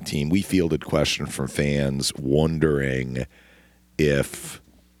Lightning team? We fielded questions from fans wondering if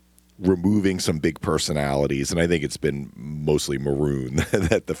removing some big personalities, and I think it's been mostly Maroon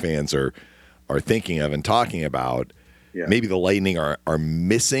that the fans are thinking of and talking about. Yeah. Maybe the Lightning are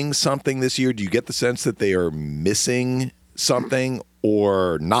missing something this year. Do you get the sense that they are missing something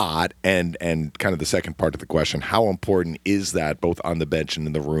or not? And kind of the second part of the question, how important is that both on the bench and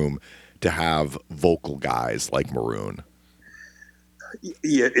in the room to have vocal guys like Maroon?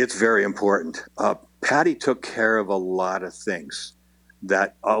 Yeah, it's very important. Patty took care of a lot of things,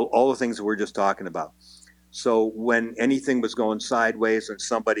 that all the things that we're just talking about. So when anything was going sideways and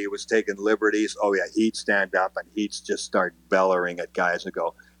somebody was taking liberties, oh yeah, he'd stand up and he'd just start bellowing at guys and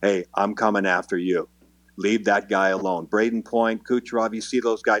go, "Hey, I'm coming after you. Leave that guy alone." Braden Point, Kucherov, you see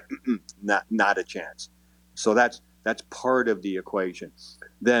those guys, not a chance. So that's part of the equation.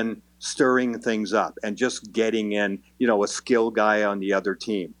 Then stirring things up and just getting in, a skill guy on the other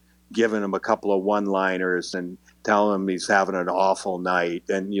team, giving him a couple of one-liners and telling him he's having an awful night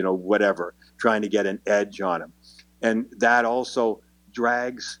and, whatever, trying to get an edge on him. And that also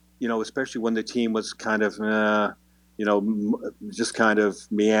drags, especially when the team was kind of, just kind of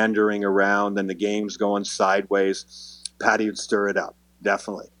meandering around and the game's going sideways. Patty would stir it up,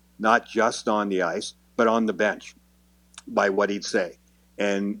 definitely. Not just on the ice, but on the bench by what he'd say.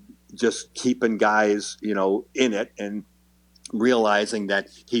 And just keeping guys, in it and realizing that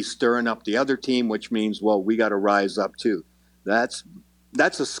he's stirring up the other team, which means, well, we got to rise up too. That's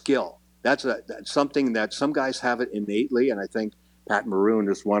a skill. That's something that some guys have it innately, and I think Pat Maroon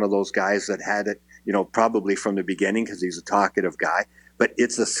is one of those guys that had it, probably from the beginning because he's a talkative guy. But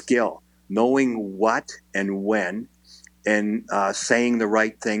it's a skill, knowing what and when, and saying the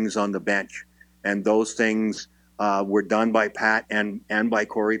right things on the bench. And those things were done by Pat and by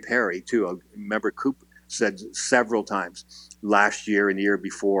Corey Perry too. Remember, Coop said several times last year and the year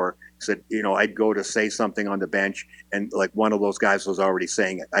before, said, I'd go to say something on the bench and like one of those guys was already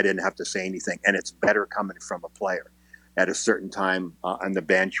saying it. I didn't have to say anything. And it's better coming from a player at a certain time on the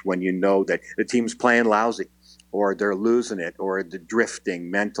bench when you know that the team's playing lousy or they're losing it or they're drifting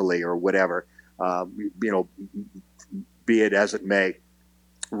mentally or whatever, be it as it may,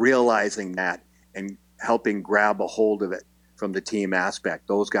 realizing that and helping grab a hold of it from the team aspect.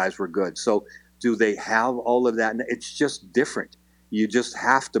 Those guys were good. So do they have all of that? It's just different. You just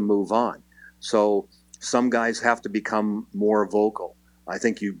have to move on. So some guys have to become more vocal. I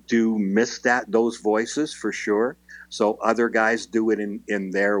think you do miss those voices for sure. So other guys do it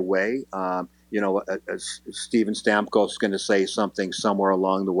in their way. Steven Stamkos going to say something somewhere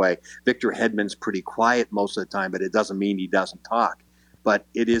along the way. Victor Hedman's pretty quiet most of the time, but it doesn't mean he doesn't talk. But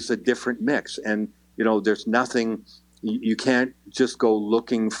it is a different mix. And, there's nothing, you can't just go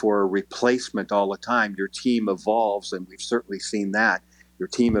looking for a replacement all the time. Your team evolves, and we've certainly seen that. Your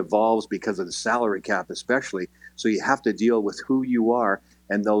team evolves because of the salary cap especially. So you have to deal with who you are,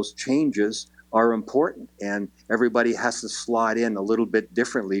 and those changes are important. And everybody has to slot in a little bit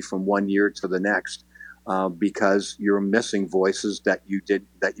differently from one year to the next because you're missing voices that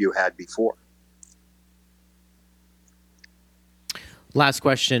you had before. Last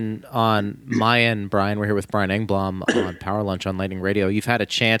question on my end, Brian. We're here with Brian Engblom on Power Lunch on Lightning Radio. You've had a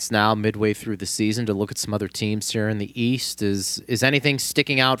chance now midway through the season to look at some other teams here in the East. Is anything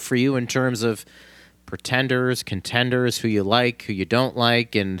sticking out for you in terms of pretenders, contenders, who you like, who you don't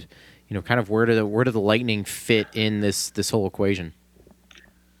like, and kind of where do the Lightning fit in this whole equation?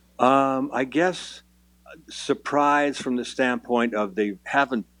 I guess surprise from the standpoint of they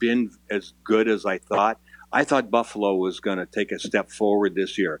haven't been as good as I thought. I thought Buffalo was going to take a step forward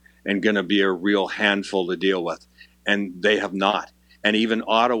this year and going to be a real handful to deal with, and they have not. And even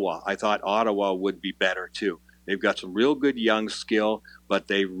Ottawa, I thought Ottawa would be better too. They've got some real good young skill, but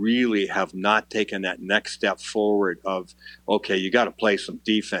they really have not taken that next step forward of, okay, you got to play some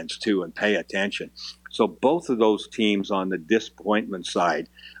defense too and pay attention. So both of those teams on the disappointment side,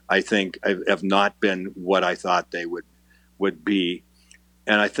 I think, have not been what I thought they would be.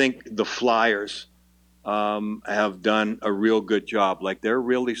 And I think the Flyers have done a real good job. Like, they're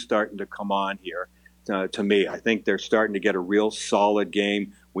really starting to come on here to me. I think they're starting to get a real solid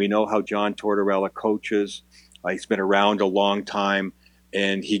game. We know how John Tortorella coaches. He's been around a long time,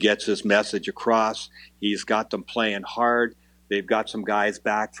 and he gets his message across. He's got them playing hard. They've got some guys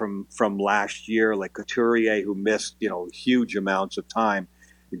back from last year, like Couturier, who missed, huge amounts of time.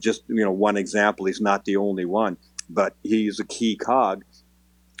 Just, one example, he's not the only one, but he's a key cog,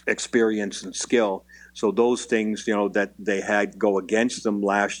 experience and skill. So those things, that they had go against them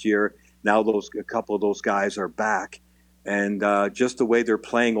last year, now a couple of those guys are back. And just the way they're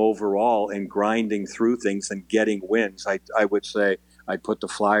playing overall and grinding through things and getting wins, I would say I'd put the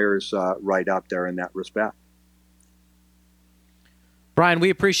Flyers right up there in that respect. Brian, we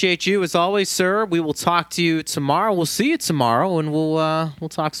appreciate you as always, sir. We will talk to you tomorrow. We'll see you tomorrow, and we'll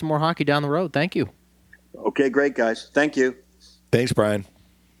talk some more hockey down the road. Thank you. Okay, great, guys. Thank you. Thanks, Brian.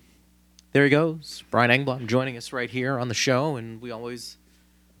 There he goes, Brian Engblom, joining us right here on the show, and we always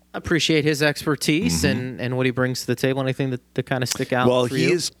appreciate his expertise and what he brings to the table. Anything that kind of stick out for you?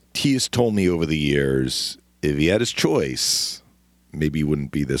 Well, he has told me over the years, if he had his choice, maybe he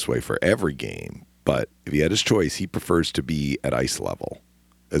wouldn't be this way for every game, but if he had his choice, he prefers to be at ice level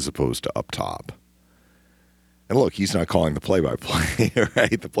as opposed to up top. And look, he's not calling the play-by-play,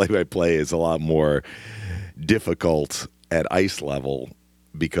 right? The play-by-play is a lot more difficult at ice level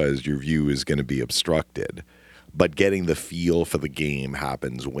because your view is going to be obstructed. But getting the feel for the game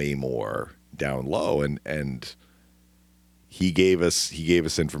happens way more down low. And he gave us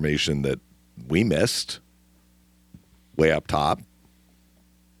information that we missed way up top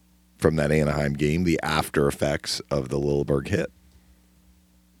from that Anaheim game, the after effects of the Lilleberg hit.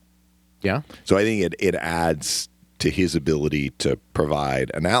 Yeah. So I think it adds to his ability to provide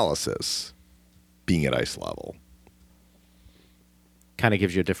analysis being at ice level. Kind of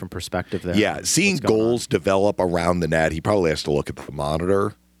gives you a different perspective there. Yeah, seeing goals develop around the net, he probably has to look at the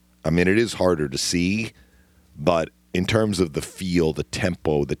monitor. I mean, it is harder to see, but in terms of the feel, the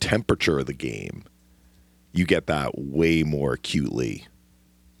tempo, the temperature of the game, you get that way more acutely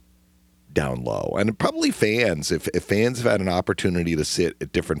down low. And probably fans, if fans have had an opportunity to sit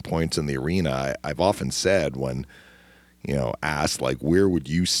at different points in the arena, I've often said when, asked, like, where would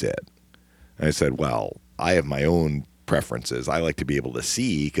you sit? And I said, well, I have my own preferences. I like to be able to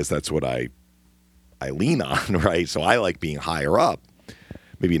see because that's what I lean on, right? So I like being higher up.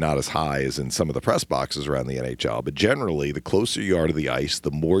 Maybe not as high as in some of the press boxes around the NHL, but generally the closer you are to the ice,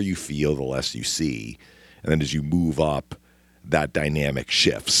 the more you feel, the less you see. And then as you move up, that dynamic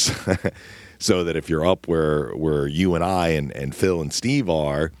shifts. So that if you're up where you and I and Phil and Steve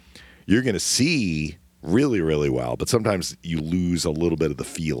are, you're going to see really, really well. But sometimes you lose a little bit of the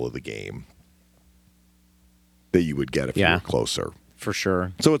feel of the game that you would get if you were closer. For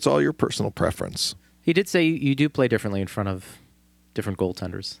sure. So it's all your personal preference. He did say you do play differently in front of different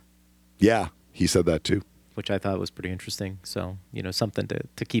goaltenders. Yeah, he said that too. Which I thought was pretty interesting. So, something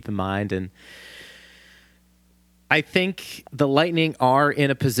to keep in mind. And I think the Lightning are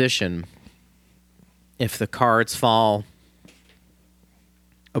in a position, if the cards fall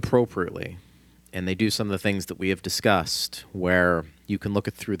appropriately, and they do some of the things that we have discussed, where you can look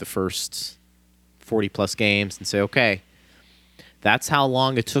at through the first 40-plus games and say, okay, that's how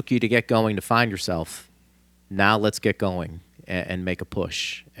long it took you to get going to find yourself. Now let's get going and make a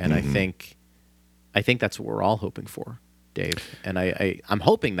push. And I think that's what we're all hoping for, Dave. And I'm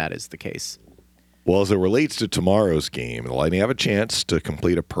hoping that is the case. Well, as it relates to tomorrow's game, the Lightning have a chance to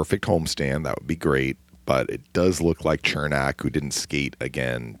complete a perfect homestand. That would be great. But it does look like Chernak, who didn't skate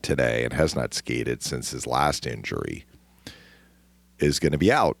again today and has not skated since his last injury, is going to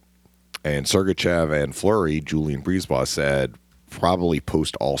be out. And Sergachev and Fleury, Julian Brisebois said, probably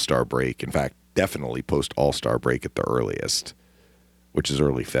post-All-Star break. In fact, definitely post-All-Star break at the earliest, which is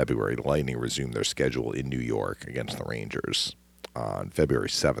early February. The Lightning resume their schedule in New York against the Rangers on February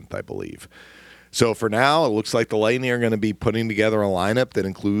 7th, I believe. So for now, it looks like the Lightning are going to be putting together a lineup that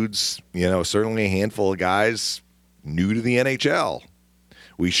includes, certainly a handful of guys new to the NHL.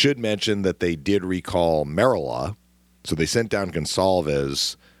 We should mention that they did recall Merila, so they sent down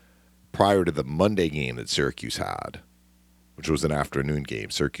Gonsalves prior to the Monday game that Syracuse had, which was an afternoon game.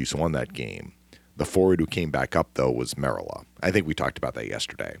 Syracuse won that game. The forward who came back up, though, was Merila. I think we talked about that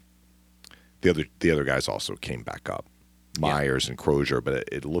yesterday. The other guys also came back up. Myers and Crozier, but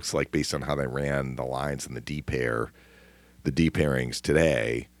it looks like based on how they ran the lines and the D pairings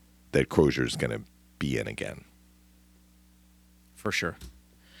today, that Crozier's going to be in again. For sure.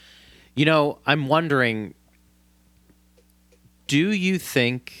 I'm wondering, do you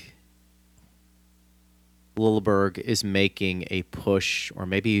think Lilleberg is making a push, or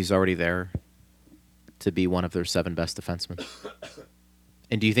maybe he's already there, to be one of their 7 best defensemen?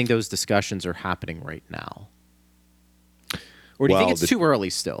 And do you think those discussions are happening right now? Or do you think it's too early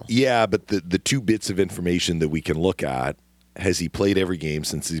still? Yeah, but the 2 bits of information that we can look at, has he played every game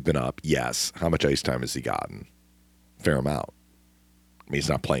since he's been up? Yes. How much ice time has he gotten? Fair amount. I mean, he's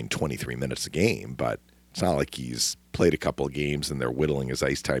not playing 23 minutes a game, but it's not like he's played a couple of games and they're whittling his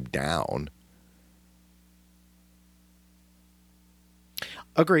ice time down.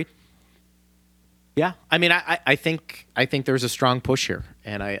 Agreed. Yeah, I mean, I think there's a strong push here,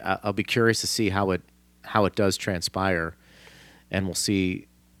 and I'll be curious to see how it does transpire, and we'll see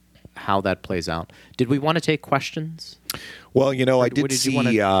how that plays out. Did we want to take questions? Well, I did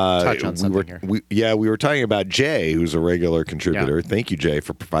see. Touch on something here? We were talking about Jay, who's a regular contributor. Yeah. Thank you, Jay,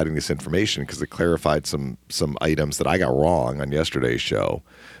 for providing this information because it clarified some items that I got wrong on yesterday's show.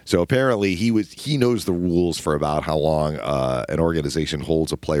 So apparently he knows the rules for about how long an organization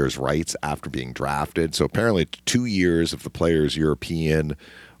holds a player's rights after being drafted. So apparently it's 2 years if the player is European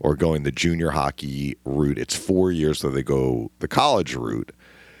or going the junior hockey route. It's 4 years so they go the college route.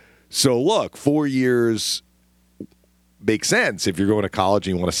 So look, 4 years makes sense if you're going to college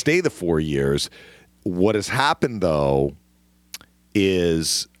and you want to stay the 4 years. What has happened though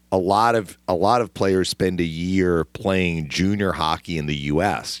is a lot of players spend a year playing junior hockey in the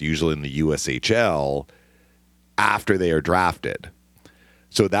U.S., usually in the USHL, after they are drafted.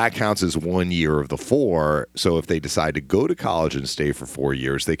 So that counts as 1 year of the 4. So if they decide to go to college and stay for 4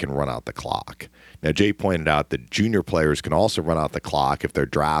 years, they can run out the clock. Now, Jay pointed out that junior players can also run out the clock. If they're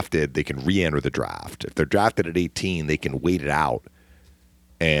drafted, they can re-enter the draft. If they're drafted at 18, they can wait it out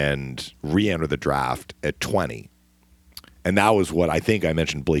and re-enter the draft at 20. And that was what I think I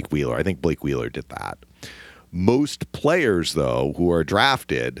mentioned Blake Wheeler. I think Blake Wheeler did that. Most players, though, who are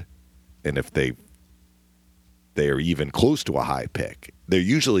drafted, and if they are even close to a high pick, they're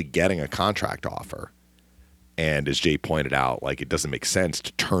usually getting a contract offer. And as Jay pointed out, it doesn't make sense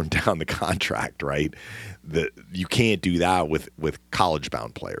to turn down the contract, right? You can't do that with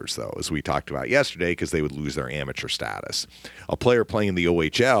college-bound players, though, as we talked about yesterday, because they would lose their amateur status. A player playing in the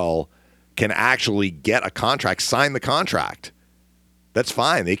OHL can actually get a contract, sign the contract. That's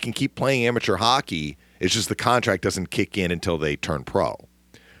fine. They can keep playing amateur hockey. It's just the contract doesn't kick in until they turn pro.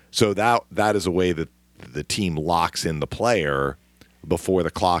 So that is a way that the team locks in the player before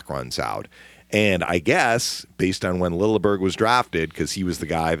the clock runs out. And I guess, based on when Lilleberg was drafted, because he was the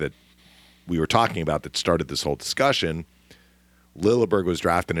guy that we were talking about that started this whole discussion, Lilleberg was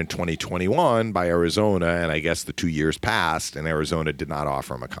drafted in 2021 by Arizona, and I guess the 2 years passed, and Arizona did not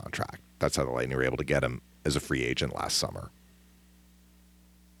offer him a contract. That's how the Lightning were able to get him as a free agent last summer.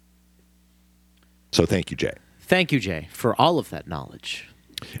 So thank you, Jay. Thank you, Jay, for all of that knowledge.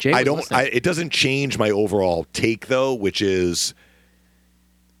 Jay, it doesn't change my overall take, though, which is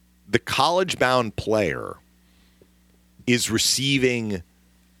the college-bound player is receiving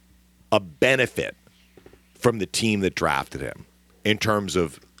a benefit from the team that drafted him in terms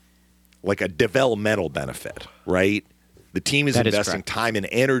of a developmental benefit, right? The team is investing time and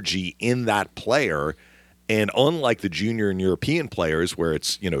energy in that player. And unlike the junior and European players where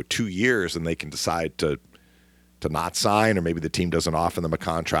it's, 2 years and they can decide to not sign, or maybe the team doesn't offer them a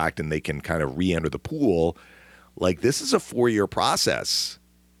contract and they can kind of re-enter the pool, this is a 4-year process.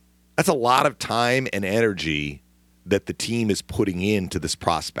 That's a lot of time and energy that the team is putting into this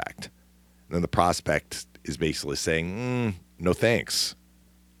prospect. And then the prospect is basically saying, no thanks.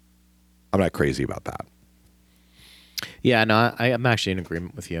 I'm not crazy about that. Yeah, no, I'm actually in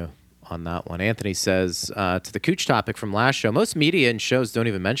agreement with you on that one. Anthony says, to the Cooch topic from last show, most media and shows don't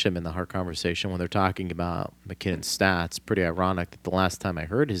even mention him in the Hart conversation when they're talking about McKinnon's stats. Pretty ironic that the last time I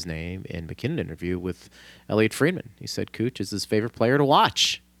heard his name in McKinnon interview with Elliot Friedman, he said Cooch is his favorite player to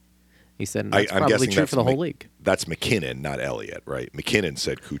watch. He said, and that's probably true for the whole league. That's McKinnon, not Elliott, right? McKinnon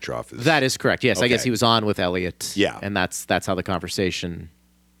said Kucherov is... That is correct, yes. Okay. I guess he was on with Elliott. Yeah. And that's how the conversation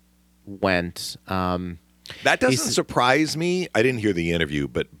went. That doesn't surprise me. I didn't hear the interview,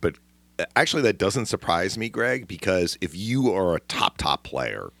 but actually that doesn't surprise me, Greg, because if you are a top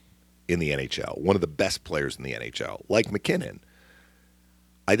player in the NHL, one of the best players in the NHL, like McKinnon,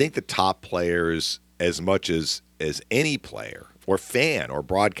 I think the top players, as much as any player or fan or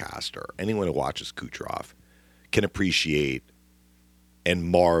broadcaster, anyone who watches Kucherov, can appreciate and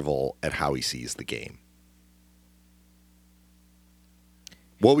marvel at how he sees the game.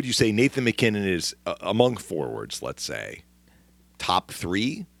 what would you say Nathan MacKinnon is among forwards, let's say? Top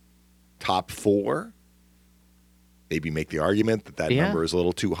 3? Top 4? Maybe make the argument that number is a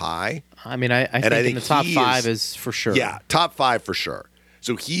little too high. I mean, I think in the top 5 is for sure. Yeah, top 5 for sure.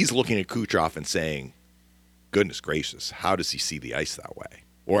 So he's looking at Kucherov and saying, goodness gracious, how does he see the ice that way?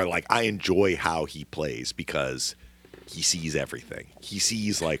 Or like, I enjoy how he plays because he sees everything. He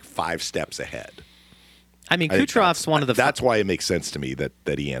sees like 5 steps ahead. I mean, Kucherov's one of the... That's why it makes sense to me that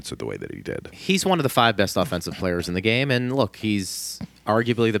he answered the way that he did. He's one of the 5 best offensive players in the game, and look, he's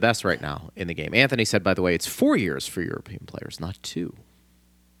arguably the best right now in the game. Anthony said, by the way, it's 4 years for European players, not 2.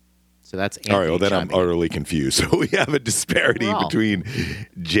 So that's Anthony. All right, well, then I'm utterly confused. So we have a disparity between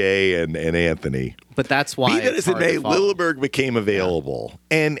Jay and Anthony. But that's why Be that as it may, Lilleberg became available.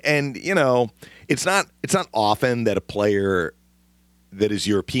 Yeah. And you know, it's not often that a player that is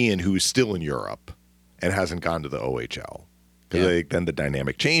European who is still in Europe and hasn't gone to the OHL, because then the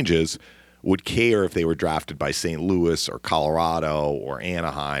dynamic changes, would care if they were drafted by St. Louis or Colorado or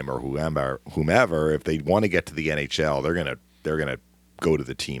Anaheim or whomever. If they want to get to the NHL, they're gonna go to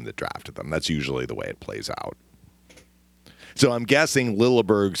the team that drafted them. That's usually the way it plays out. So I'm guessing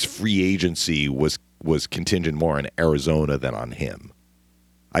Lilleberg's free agency was contingent more on Arizona than on him.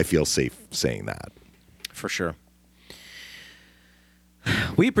 I feel safe saying that. For sure.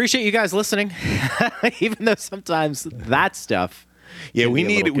 We appreciate you guys listening, even though sometimes that stuff. Yeah, we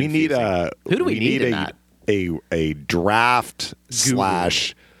need who do we need in that? a draft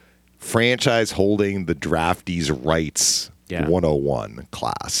 / franchise holding the draftees' rights 101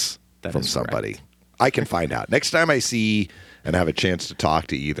 class from somebody. Correct. I can find out. Next time I see and have a chance to talk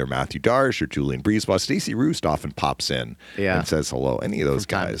to either Matthew Darsh or Julian Breezeball, Stacey Roost often pops in and says hello. Any of those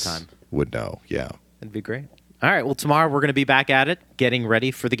guys would know. Yeah. That'd be great. All right, well, tomorrow we're going to be back at it, getting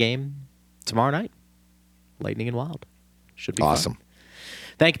ready for the game tomorrow night. Lightning and Wild. Should be awesome. Fun.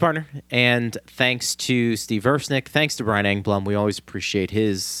 Thank you, partner. And thanks to Steve Versnick. Thanks to Brian Engblom. We always appreciate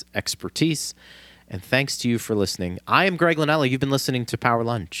his expertise. And thanks to you for listening. I am Greg Linnelli. You've been listening to Power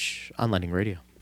Lunch on Lightning Radio.